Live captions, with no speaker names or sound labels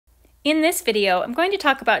In this video, I'm going to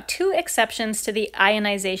talk about two exceptions to the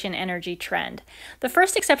ionization energy trend. The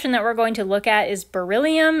first exception that we're going to look at is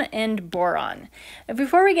beryllium and boron. And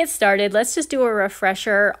before we get started, let's just do a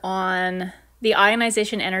refresher on the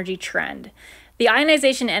ionization energy trend. The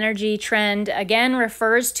ionization energy trend, again,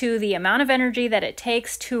 refers to the amount of energy that it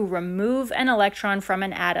takes to remove an electron from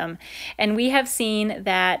an atom. And we have seen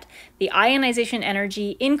that the ionization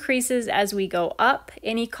energy increases as we go up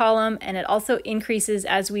any column, and it also increases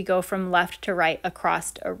as we go from left to right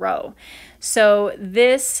across a row. So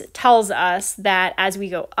this tells us that as we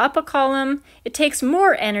go up a column, it takes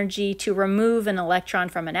more energy to remove an electron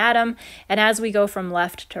from an atom, and as we go from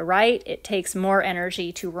left to right, it takes more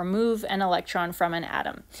energy to remove an electron from an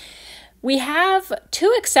atom. We have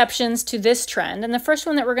two exceptions to this trend, and the first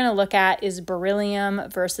one that we're going to look at is beryllium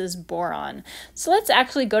versus boron. So let's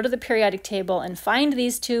actually go to the periodic table and find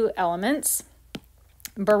these two elements.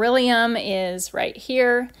 Beryllium is right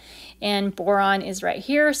here, and boron is right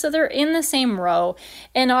here, so they're in the same row.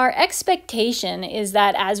 And our expectation is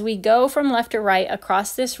that as we go from left to right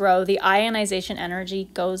across this row, the ionization energy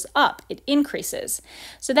goes up, it increases.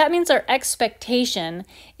 So that means our expectation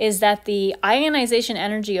is that the ionization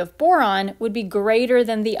energy of boron would be greater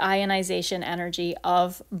than the ionization energy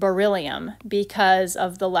of beryllium because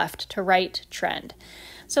of the left to right trend.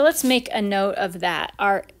 So let's make a note of that.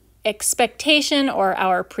 Our expectation or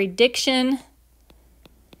our prediction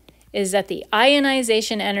is that the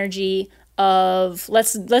ionization energy of,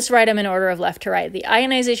 let's write them in order of left to right. The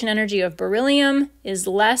ionization energy of beryllium is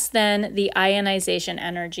less than the ionization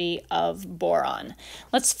energy of boron.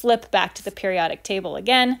 Let's flip back to the periodic table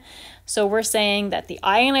again. So we're saying that the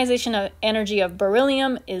ionization energy of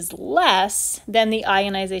beryllium is less than the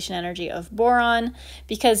ionization energy of boron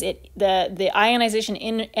because the ionization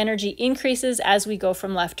energy increases as we go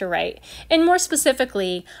from left to right. And more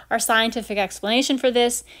specifically, our scientific explanation for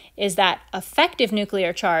this is that effective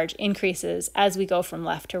nuclear charge increases as we go from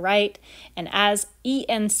left to right. And as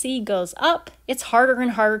ENC goes up, it's harder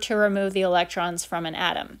and harder to remove the electrons from an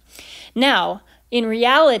atom. Now, in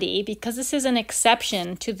reality, because this is an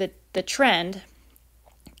exception to the trend,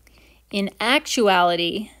 in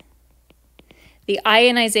actuality, the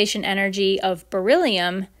ionization energy of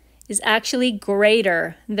beryllium is actually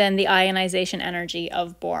greater than the ionization energy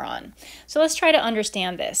of boron. So let's try to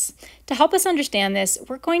understand this. To help us understand this,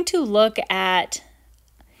 we're going to look at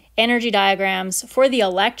energy diagrams for the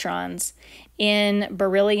electrons in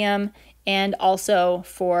beryllium and also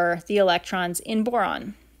for the electrons in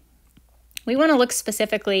boron. We want to look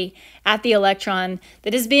specifically at the electron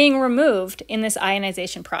that is being removed in this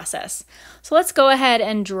ionization process. So let's go ahead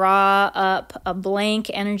and draw up a blank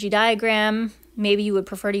energy diagram. Maybe you would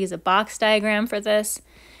prefer to use a box diagram for this.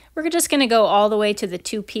 We're just going to go all the way to the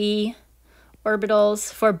 2p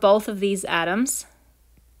orbitals for both of these atoms.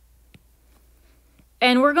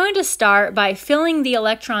 And we're going to start by filling the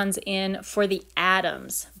electrons in for the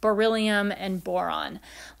atoms, beryllium and boron.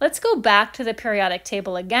 Let's go back to the periodic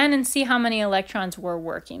table again and see how many electrons we're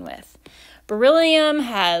working with. Beryllium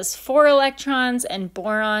has 4 electrons and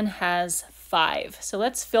boron has 5. So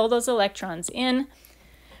let's fill those electrons in.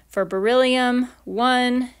 For beryllium,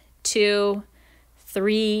 1, 2,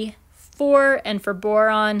 3, 4, and for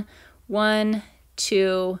boron, 1,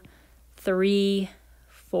 2, 3,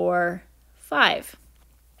 4, 5.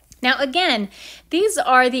 Now again, these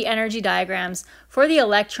are the energy diagrams for the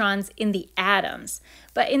electrons in the atoms.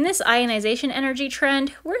 But in this ionization energy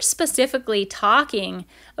trend, we're specifically talking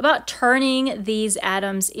about turning these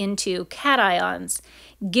atoms into cations,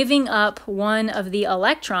 giving up one of the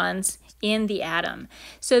electrons in the atom.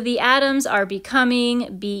 So the atoms are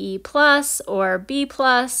becoming Be plus or B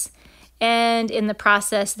plus, and in the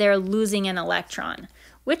process, they're losing an electron.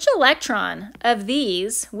 Which electron of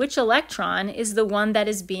these, which electron is the one that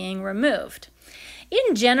is being removed?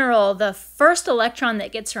 In general, the first electron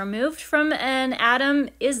that gets removed from an atom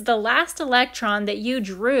is the last electron that you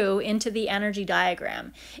drew into the energy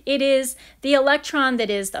diagram. It is the electron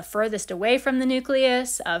that is the furthest away from the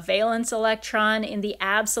nucleus, a valence electron in the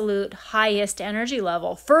absolute highest energy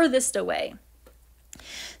level, furthest away.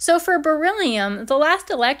 So for beryllium, the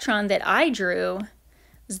last electron that I drew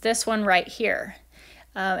is this one right here.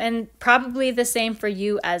 And probably the same for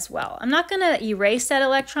you as well. I'm not going to erase that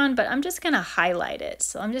electron, but I'm just going to highlight it.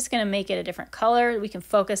 So I'm just going to make it a different color. We can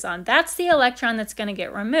focus on that's the electron that's going to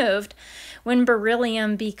get removed when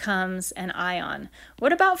beryllium becomes an ion.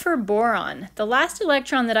 What about for boron? The last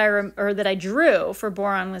electron that I drew for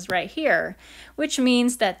boron was right here, which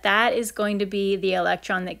means that that is going to be the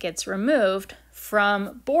electron that gets removed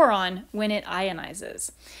from boron when it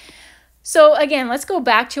ionizes. So again, let's go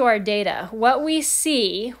back to our data. What we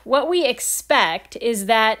see, what we expect is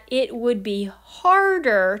that it would be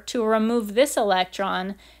harder to remove this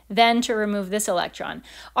electron than to remove this electron.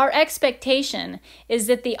 Our expectation is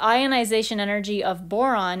that the ionization energy of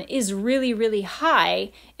boron is really, really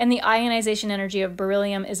high, and the ionization energy of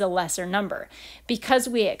beryllium is a lesser number. Because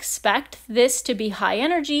we expect this to be high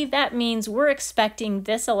energy, that means we're expecting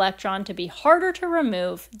this electron to be harder to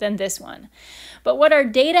remove than this one. But what our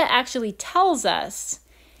data actually tells us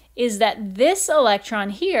is that this electron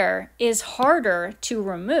here is harder to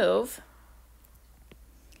remove,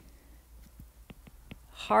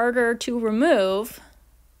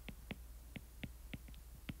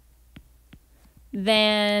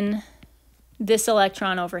 than this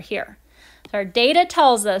electron over here. So our data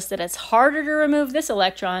tells us that it's harder to remove this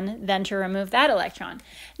electron than to remove that electron.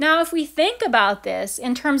 Now, if we think about this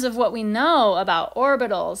in terms of what we know about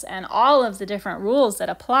orbitals and all of the different rules that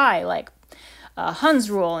apply, like Hund's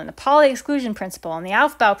rule and the Pauli exclusion principle and the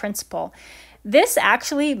Aufbau principle, this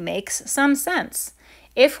actually makes some sense.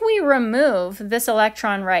 If we remove this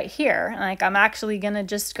electron right here, like I'm actually going to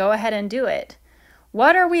just go ahead and do it,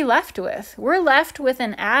 what are we left with? We're left with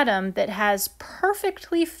an atom that has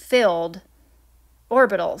perfectly filled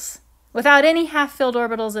orbitals without any half-filled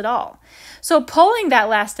orbitals at all. So pulling that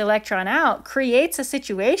last electron out creates a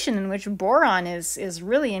situation in which boron is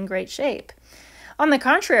really in great shape. On the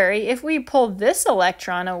contrary, if we pull this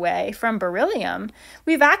electron away from beryllium,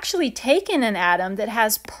 we've actually taken an atom that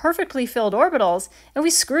has perfectly filled orbitals and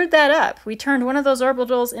we screwed that up. We turned one of those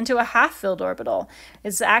orbitals into a half-filled orbital.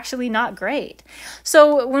 It's actually not great.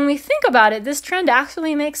 So when we think about it, this trend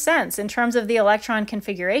actually makes sense in terms of the electron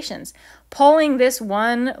configurations. Pulling this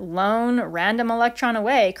one lone random electron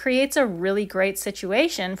away creates a really great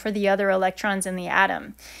situation for the other electrons in the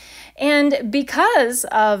atom. And because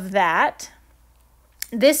of that,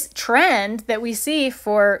 this trend that we see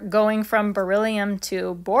for going from beryllium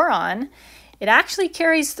to boron, it actually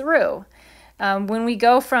carries through. When we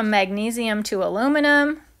go from magnesium to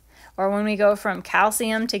aluminum, or when we go from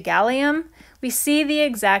calcium to gallium, we see the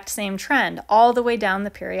exact same trend all the way down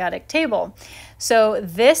the periodic table. So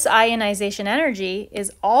this ionization energy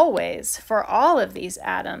is always, for all of these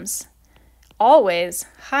atoms, always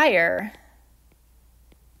higher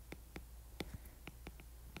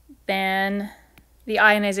than the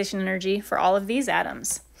ionization energy for all of these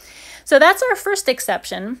atoms. So that's our first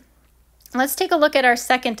exception. Let's take a look at our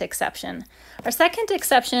second exception. Our second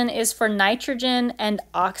exception is for nitrogen and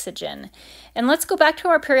oxygen. And let's go back to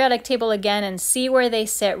our periodic table again and see where they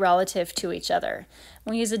sit relative to each other.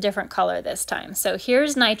 We'll use a different color this time. So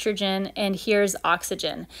here's nitrogen and here's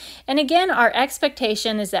oxygen. And again, our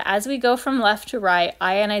expectation is that as we go from left to right,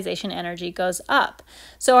 ionization energy goes up.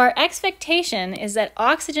 So our expectation is that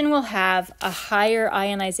oxygen will have a higher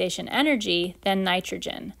ionization energy than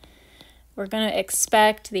nitrogen. We're going to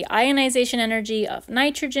expect the ionization energy of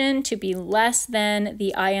nitrogen to be less than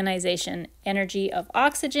the ionization energy of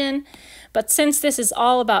oxygen. But since this is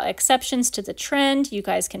all about exceptions to the trend, you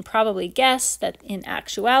guys can probably guess that in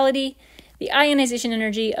actuality, the ionization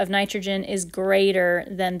energy of nitrogen is greater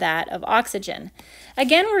than that of oxygen.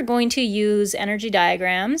 Again, we're going to use energy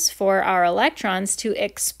diagrams for our electrons to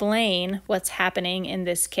explain what's happening in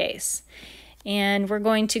this case. And we're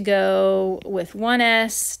going to go with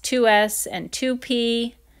 1s, 2s, and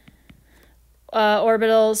 2p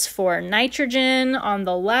orbitals for nitrogen on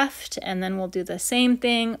the left, and then we'll do the same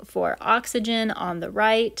thing for oxygen on the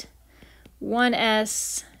right.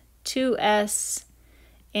 1s, 2s,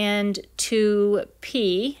 and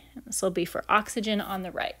 2p. This will be for oxygen on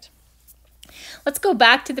the right. Let's go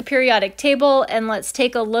back to the periodic table and let's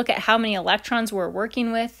take a look at how many electrons we're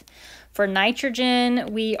working with. For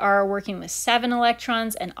nitrogen, we are working with 7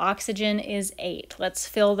 electrons and oxygen is 8. Let's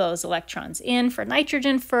fill those electrons in. For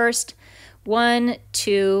nitrogen first, 1,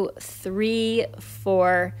 2, 3,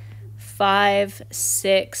 4, 5,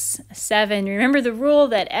 6, 7. Remember the rule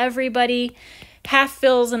that everybody half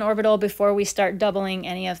fills an orbital before we start doubling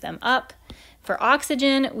any of them up. For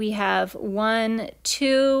oxygen, we have 1,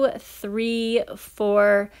 2, 3,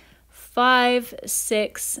 4, 5,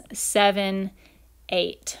 6, 7,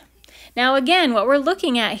 8. Now again, what we're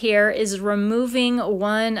looking at here is removing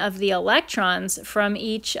one of the electrons from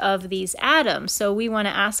each of these atoms. So we want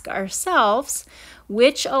to ask ourselves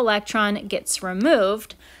which electron gets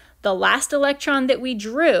removed. The last electron that we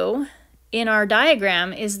drew in our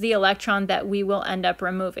diagram is the electron that we will end up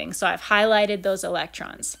removing. So I've highlighted those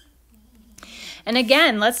electrons. And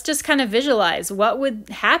again, let's just kind of visualize what would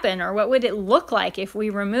happen or what would it look like if we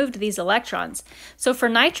removed these electrons. So for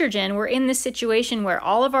nitrogen, we're in this situation where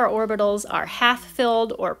all of our orbitals are half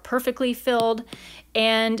filled or perfectly filled,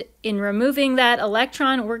 And in removing that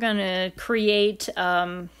electron, we're going to create just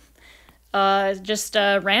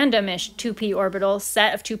a randomish 2p orbital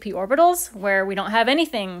set of 2p orbitals where we don't have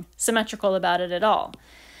anything symmetrical about it at all.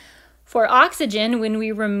 For oxygen, when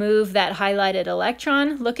we remove that highlighted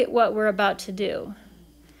electron, look at what we're about to do.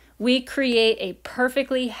 We create a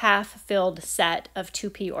perfectly half-filled set of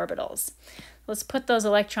 2p orbitals. Let's put those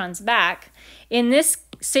electrons back. In this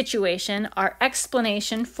situation, our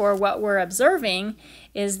explanation for what we're observing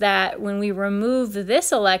is that when we remove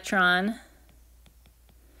this electron,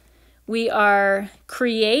 we are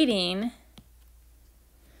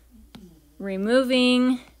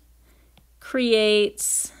removing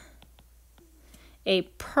creates a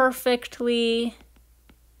perfectly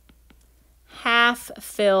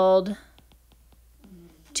half-filled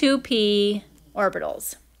 2p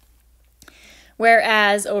orbitals.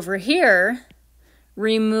 Whereas over here,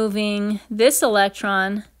 removing this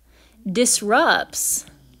electron disrupts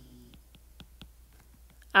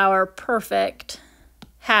our perfect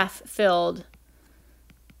half-filled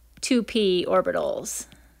 2p orbitals.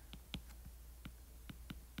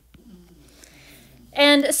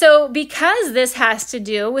 And so because this has to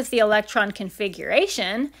do with the electron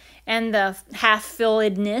configuration and the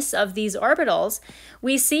half-filledness of these orbitals,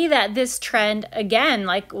 we see that this trend, again,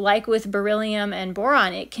 like with beryllium and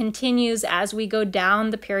boron, it continues as we go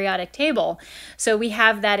down the periodic table. So we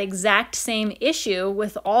have that exact same issue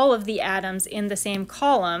with all of the atoms in the same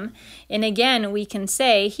column. And again, we can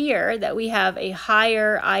say here that we have a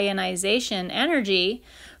higher ionization energy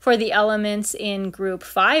for the elements in group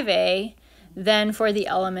 5A than for the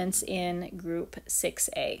elements in group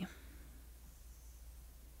 6A.